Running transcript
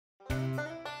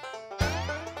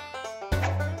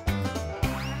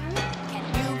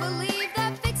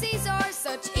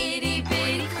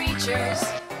creatures.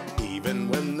 Even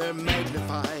when they're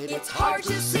magnified, It's hard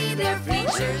to see their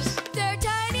features. They're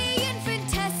tiny,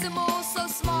 infinitesimal, so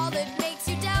small it makes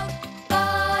you doubt.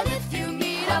 But if you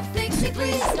meet a Fixie,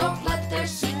 please don't let their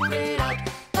secret out.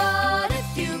 But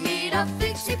if you meet a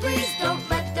Fixie, please don't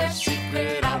let their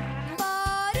secret out.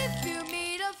 But if you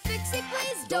meet a Fixie,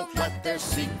 please don't let their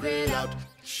secret out.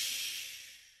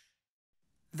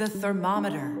 The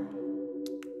thermometer.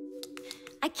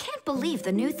 I can't believe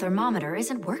the new thermometer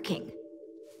isn't working.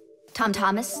 Tom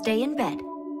Thomas, stay in bed.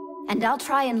 And I'll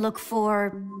try and look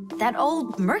for that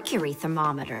old mercury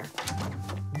thermometer.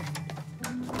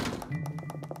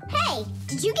 Hey,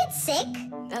 did you get sick?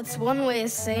 That's one way of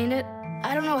saying it.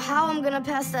 I don't know how I'm gonna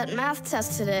pass that math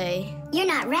test today. You're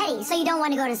not ready, so you don't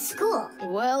want to go to school.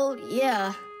 Well,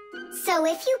 yeah. So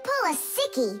if you pull a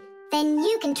sickie, then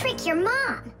you can trick your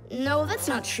mom. No, that's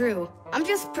not true. I'm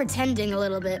just pretending a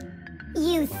little bit.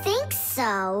 You think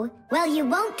so? Well, you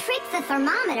won't trick the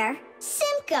thermometer.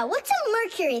 Simka, what's a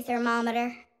mercury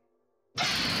thermometer?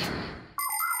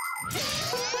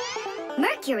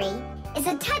 Mercury is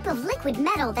a type of liquid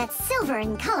metal that's silver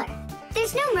in color.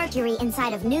 There's no mercury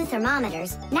inside of new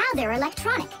thermometers. Now they're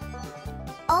electronic.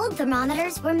 Old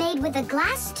thermometers were made with a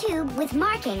glass tube with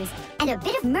markings and a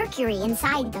bit of mercury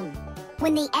inside them.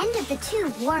 When the end of the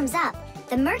tube warms up,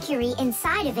 the mercury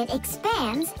inside of it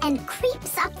expands and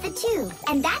creeps up the tube.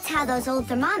 And that's how those old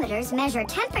thermometers measure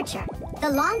temperature. The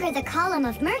longer the column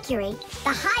of mercury,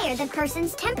 the higher the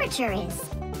person's temperature is.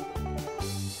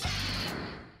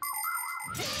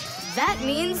 That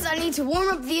means I need to warm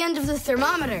up the end of the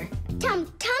thermometer.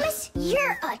 Thomas,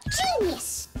 you're a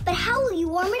genius. But how will you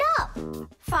warm it up?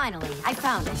 Finally, I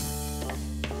found it.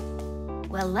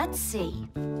 Well, let's see.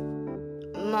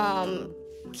 Mom,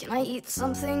 can I eat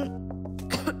something?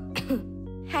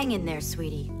 Hang in there,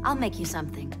 sweetie. I'll make you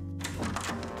something.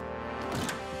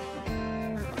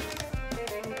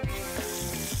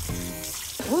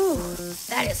 Ooh,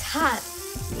 that is hot.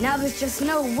 Now there's just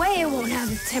no way it won't have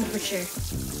a temperature.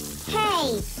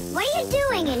 Hey, what are you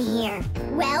doing in here?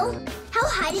 Well, how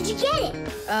high did you get it?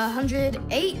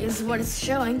 108 is what it's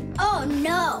showing. Oh,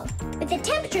 no. With a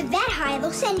temperature that high,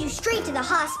 they'll send you straight to the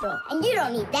hospital, and you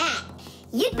don't need that.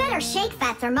 You'd better shake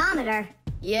that thermometer.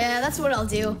 Yeah, that's what I'll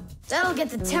do. That'll get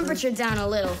the temperature down a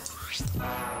little.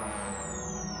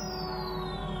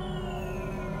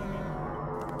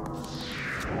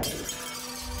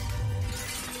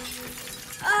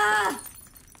 Ah!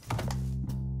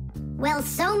 Well,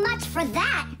 so much for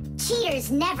that. Cheaters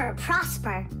never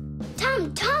prosper.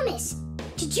 Thomas,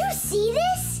 did you see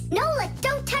this? Nolik,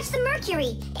 don't touch the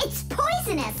mercury. It's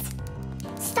poisonous.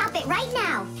 Stop it right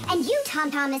now. And you,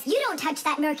 Thomas, you don't touch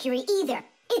that mercury either.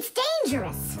 It's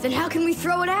dangerous. Then how can we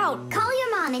throw it out? Call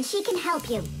your mom and she can help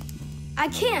you. I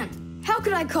can't. How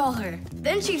could I call her?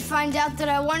 Then she'd find out that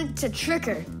I wanted to trick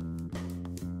her.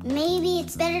 Maybe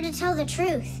it's better to tell the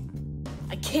truth.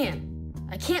 I can't.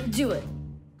 I can't do it.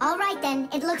 All right, then.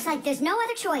 It looks like there's no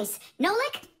other choice.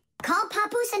 Nolik, call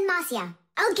Papoose and Masya.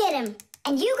 I'll get him.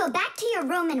 And you go back to your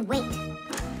room and wait.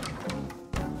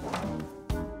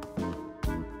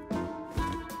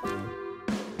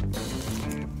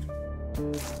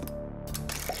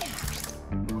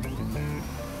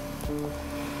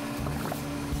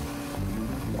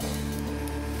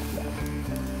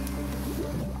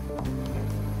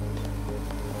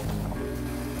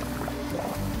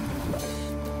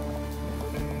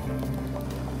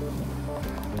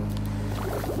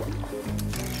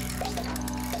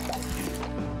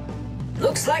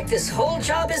 Looks like this whole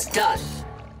job is done.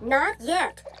 Not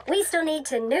yet. We still need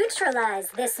to neutralize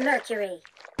this mercury.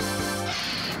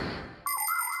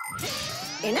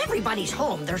 In everybody's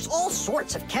home, there's all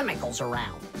sorts of chemicals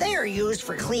around. They are used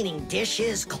for cleaning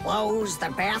dishes, clothes,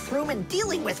 the bathroom, and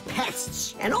dealing with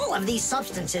pests. And all of these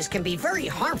substances can be very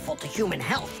harmful to human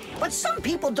health. But some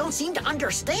people don't seem to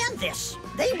understand this.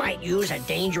 They might use a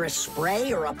dangerous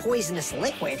spray or a poisonous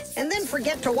liquid and then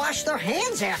forget to wash their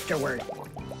hands afterward.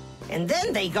 And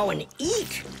then they go and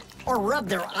eat or rub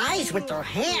their eyes with their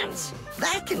hands.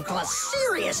 That can cause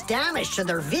serious damage to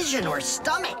their vision or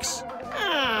stomachs.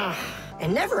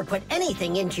 And never put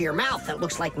anything into your mouth that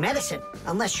looks like medicine,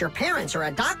 unless your parents or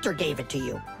a doctor gave it to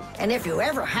you. And if you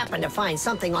ever happen to find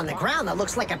something on the ground that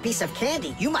looks like a piece of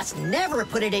candy, you must never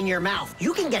put it in your mouth.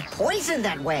 You can get poisoned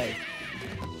that way.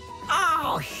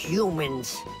 Oh,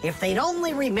 humans. If they'd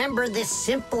only remember this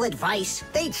simple advice,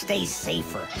 they'd stay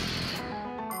safer.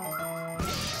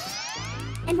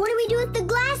 And what do we do with the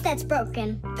glass that's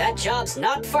broken? That job's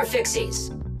not for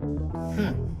Fixies.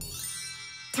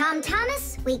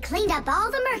 Thomas, we cleaned up all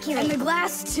the mercury. And the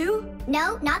glass, too?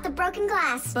 No, not the broken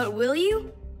glass. But will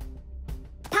you?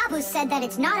 Papoose said that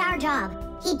it's not our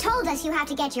job. He told us you have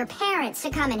to get your parents to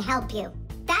come and help you.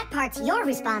 That part's your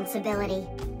responsibility.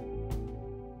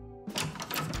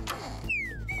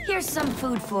 Here's some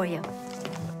food for you.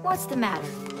 What's the matter?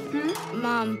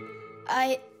 Mom,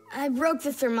 I broke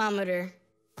the thermometer.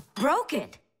 Broke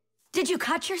it? Did you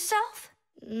cut yourself?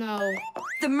 No,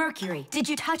 The mercury, did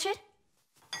you touch it?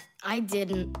 I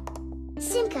didn't.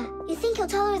 Simka, you think he'll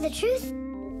tell her the truth?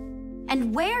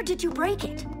 And where did you break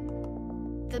it?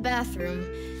 The bathroom.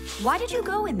 Why did you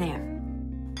go in there?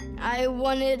 I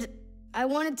wanted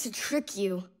to trick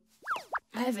you.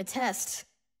 I have a test,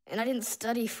 and I didn't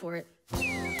study for it.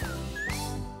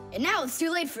 And now it's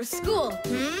too late for school,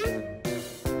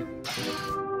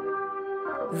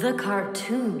 The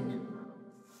cartoon.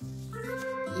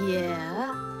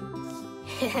 Yeah.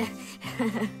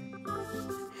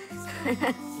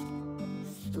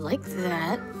 Like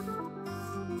that.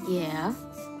 Yeah.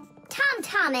 Tom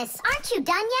Thomas, aren't you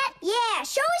done yet? Yeah,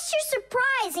 show us your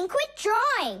surprise and quit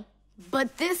drawing.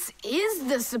 But this is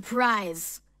the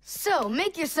surprise. So,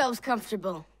 make yourselves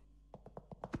comfortable.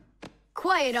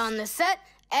 Quiet on the set,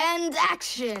 and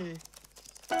action.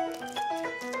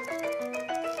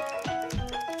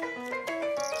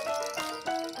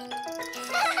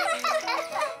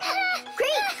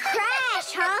 Great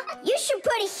crash, huh? You should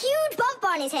put a huge bump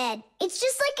on his head. It's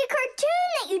just like a cartoon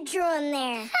that you drew him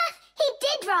there. He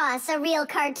did draw us a real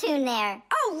cartoon there.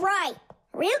 Oh, right.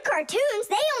 Real cartoons,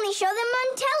 they only show them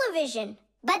on television.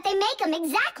 But they make them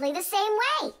exactly the same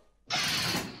way.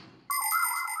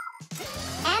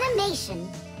 Animation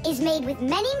is made with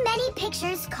many, many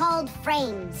pictures called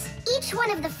frames. Each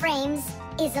one of the frames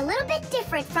is a little bit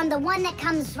different from the one that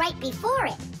comes right before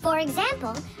it. For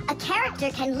example, a character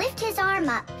can lift his arm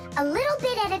up a little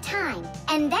bit at a time.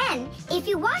 And then, if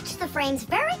you watch the frames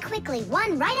very quickly,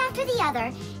 one right after the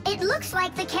other, it looks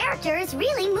like the character is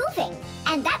really moving.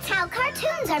 And that's how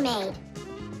cartoons are made.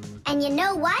 And you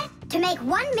know what? To make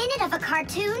 1 minute of a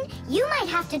cartoon, you might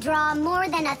have to draw more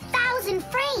than 1,000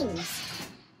 frames.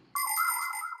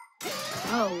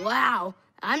 Oh, wow.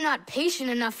 I'm not patient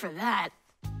enough for that.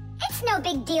 It's no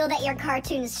big deal that your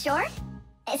cartoon's short.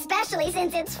 Especially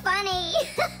since it's funny.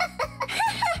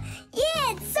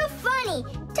 Yeah, it's so funny.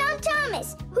 Tom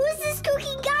Thomas, who's this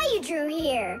kooky guy you drew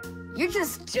here? You're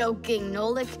just joking,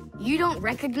 Nolik. You don't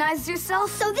recognize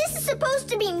yourself? So this is supposed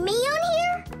to be me on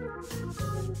here?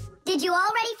 Did you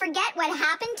already forget what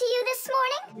happened to you this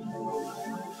morning?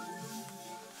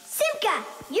 Simka,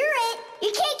 you're it.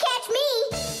 You can't catch me.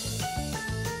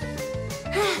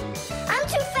 I'm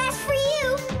too fast for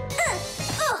you.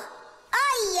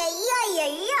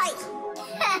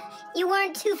 You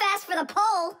weren't too fast for the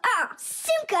pole.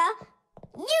 Simka,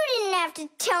 you didn't have to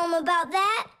tell him about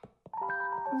that.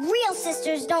 Real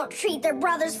sisters don't treat their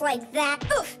brothers like that.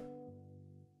 Oof.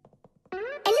 And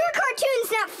your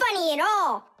cartoon's not funny at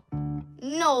all.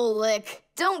 Nolik,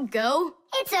 don't go.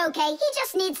 It's okay. He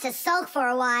just needs to sulk for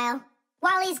a while.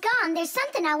 While he's gone, there's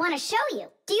something I want to show you.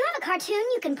 Do you have a cartoon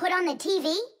you can put on the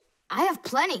TV? I have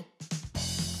plenty.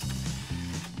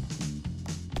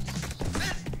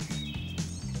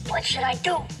 What should I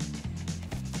do?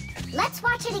 Let's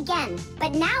watch it again.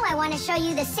 But now I want to show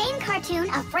you the same cartoon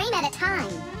a frame at a time.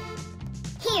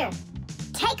 Here,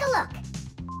 take a look.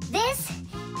 This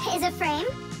is a frame,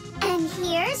 and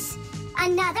here's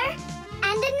another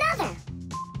and another.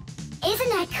 Isn't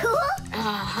that cool?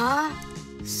 Uh-huh.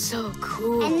 So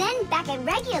cool. And then back at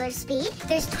regular speed,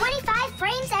 there's 25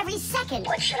 frames every second.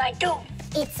 What should I do?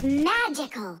 It's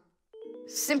magical.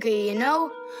 Simka, you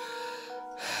know,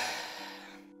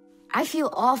 I feel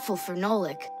awful for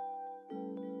Nolik.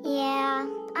 Yeah,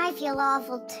 I feel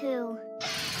awful too.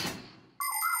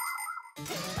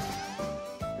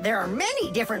 There are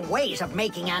many different ways of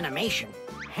making animation.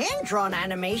 Hand-drawn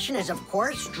animation is, of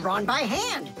course, drawn by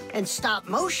hand, and stop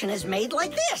motion is made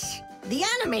like this. The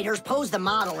animators pose the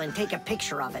model and take a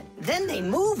picture of it. Then they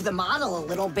move the model a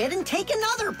little bit and take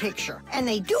another picture. And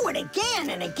they do it again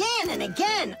and again and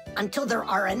again until there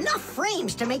are enough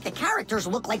frames to make the characters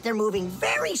look like they're moving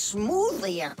very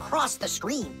smoothly across the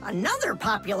screen. Another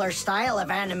popular style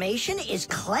of animation is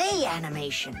clay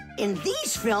animation. In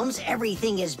these films,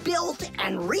 everything is built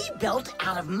and rebuilt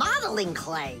out of modeling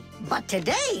clay. But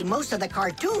today, most of the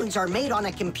cartoons are made on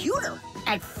a computer.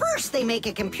 At first, they make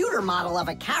a computer model of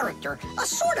a character, a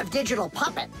sort of digital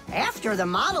puppet. After the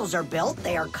models are built,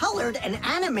 they are colored and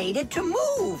animated to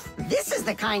move. This is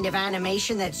the kind of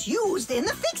animation that's used in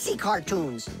the Fixie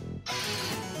cartoons.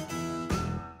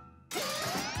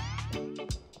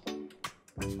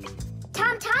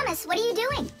 Tom Thomas, what are you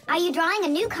doing? Are you drawing a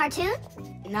new cartoon?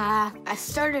 Nah, I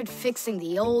started fixing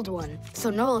the old one, so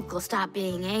Nolik will stop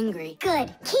being angry.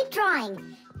 Good. Keep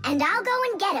drawing. And I'll go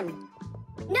and get him.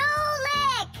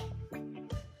 Nolik!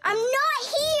 I'm not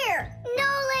here!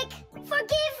 Nolik,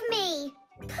 forgive me.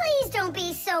 Please don't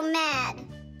be so mad.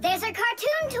 There's a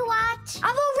cartoon to watch.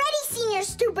 I've already seen your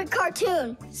stupid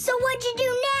cartoon. So what'd you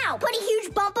do now? Put a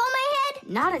huge bump on my head?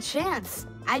 Not a chance.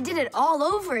 I did it all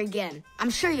over again. I'm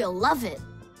sure you'll love it.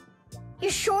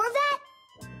 You're sure of that?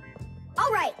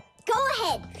 All right, go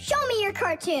ahead. Show me your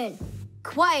cartoon.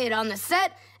 Quiet on the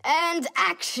set and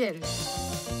action.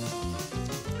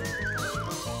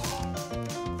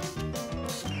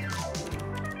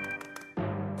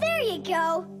 There you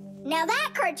go. Now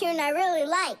that cartoon I really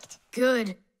liked.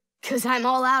 Good, 'cause I'm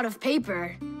all out of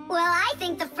paper. Well, I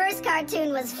think the first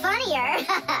cartoon was funnier.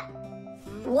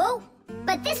 Whoa,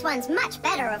 but this one's much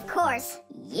better, of course.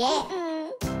 Yeah.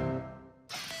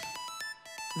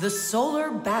 The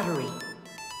solar battery.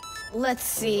 Let's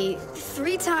see,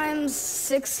 3 times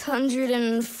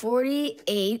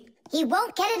 648. He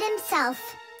won't get it himself.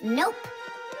 Nope.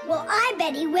 Well, I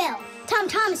bet he will. Tom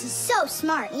Thomas is so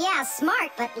smart. Yeah,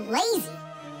 smart, but lazy.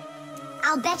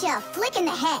 I'll bet you a flick in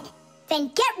the head. Then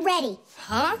get ready.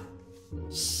 Huh?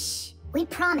 Shh. We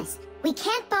promise. We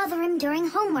can't bother him during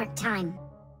homework time.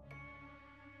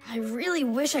 I really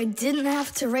wish I didn't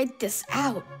have to write this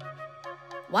out.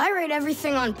 Why write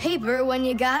everything on paper when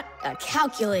you got a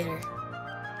calculator?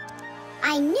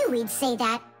 I knew he'd say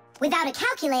that. Without a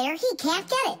calculator, he can't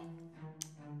get it.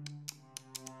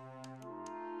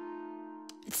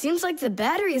 It seems like the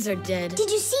batteries are dead. Did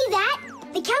you see that?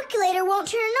 The calculator won't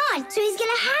turn on, so he's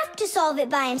gonna have to solve it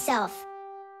by himself.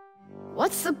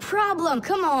 What's the problem?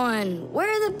 Come on. Where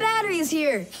are the batteries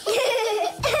here?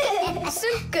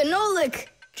 Simka, Nolik,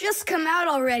 just come out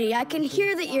already. I can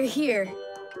hear that you're here.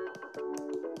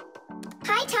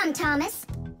 Hi, Tom Thomas.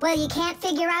 Well, you can't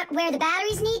figure out where the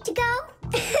batteries need to go?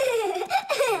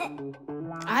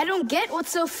 I don't get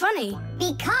what's so funny.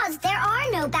 Because there are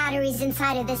no batteries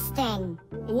inside of this thing.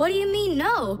 What do you mean,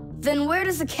 no? Then where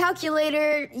does the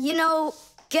calculator,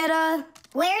 get a...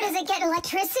 Where does it get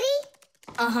electricity?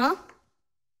 Uh-huh.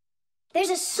 There's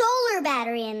a solar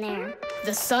battery in there.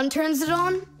 The sun turns it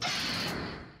on?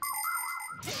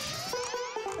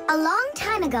 A long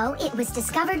time ago, it was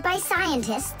discovered by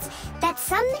scientists that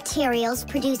some materials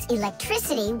produce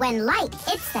electricity when light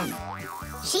hits them.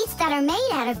 Sheets that are made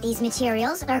out of these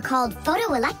materials are called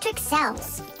photoelectric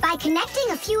cells. By connecting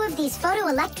a few of these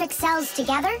photoelectric cells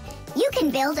together, you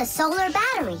can build a solar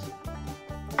battery.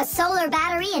 A solar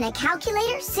battery in a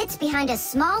calculator sits behind a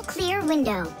small clear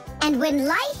window. And when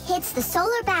light hits the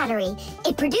solar battery,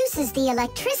 it produces the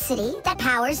electricity that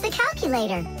powers the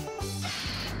calculator.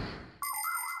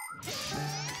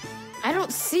 I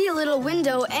don't see a little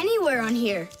window anywhere on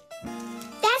here.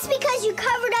 That's because you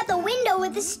covered up the window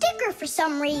with a sticker for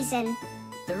some reason.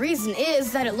 The reason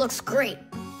is that it looks great.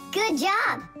 Good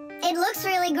job. It looks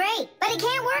really great, but it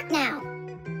can't work now.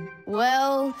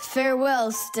 Well,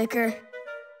 farewell, sticker.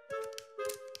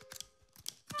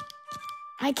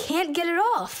 I can't get it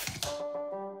off.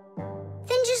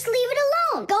 Then just leave it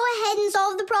alone. Go ahead and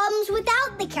solve the problems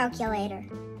without the calculator.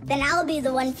 Then I'll be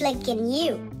the one flicking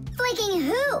you. Flicking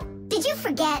who? Did you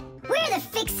forget? We're the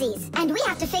Fixies, and we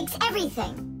have to fix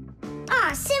everything.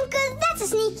 Ah, Simka, that's a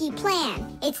sneaky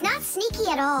plan. It's not sneaky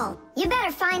at all. You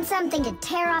better find something to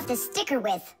tear off the sticker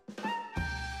with.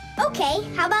 Okay,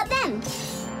 how about them?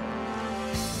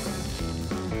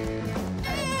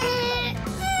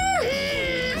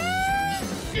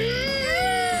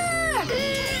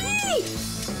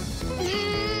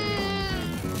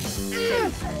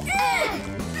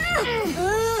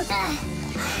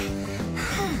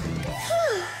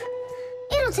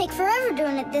 It'll take forever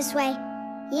doing it this way.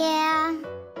 Yeah,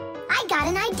 I got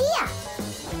an idea.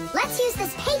 Let's use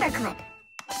this paper clip.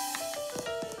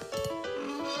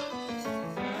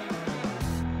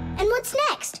 And what's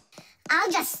next?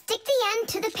 I'll just stick the end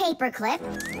to the paper clip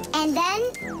and then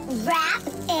wrap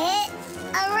it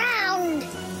around.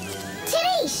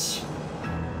 Tidish!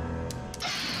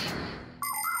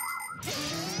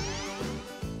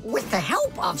 With the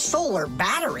help of solar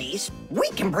batteries, we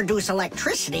can produce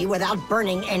electricity without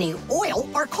burning any oil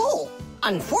or coal.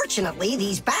 Unfortunately,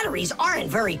 these batteries aren't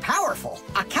very powerful.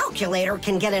 A calculator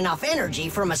can get enough energy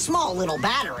from a small little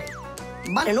battery.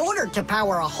 But in order to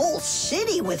power a whole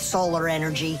city with solar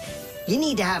energy, you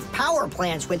need to have power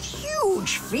plants with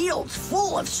huge fields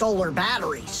full of solar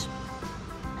batteries.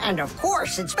 And of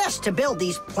course, it's best to build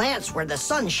these plants where the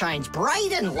sun shines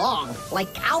bright and long, like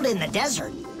out in the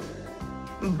desert.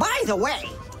 By the way,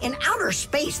 in outer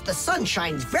space, the sun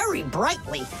shines very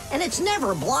brightly, and it's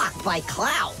never blocked by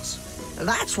clouds.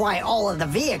 That's why all of the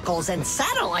vehicles and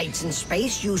satellites in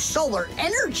space use solar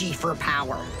energy for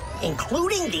power,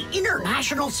 including the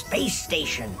International Space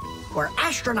Station. where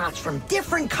astronauts from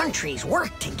different countries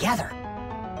work together.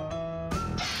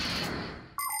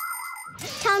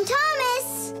 Tom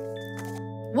Thomas!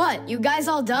 What, you guys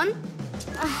all done?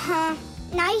 Uh-huh.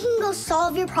 Now you can go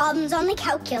solve your problems on the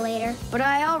calculator. But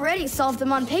I already solved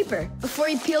them on paper before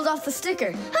you peeled off the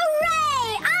sticker.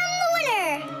 Hooray! I'm the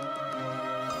winner!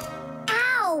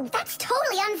 Ow! That's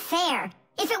totally unfair.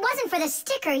 If it wasn't for the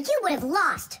sticker, you would have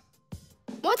lost.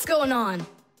 What's going on?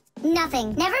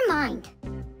 Nothing. Never mind.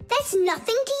 That's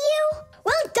nothing to you?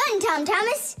 Well done, Tom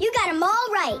Thomas. You got them all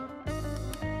right.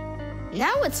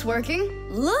 Now it's working.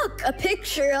 Look, a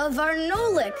picture of our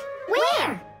Nolik.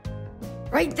 Where?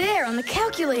 Right there on the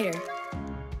calculator.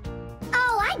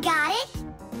 Oh, I got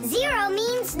it. 0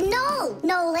 means no,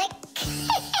 Nolik.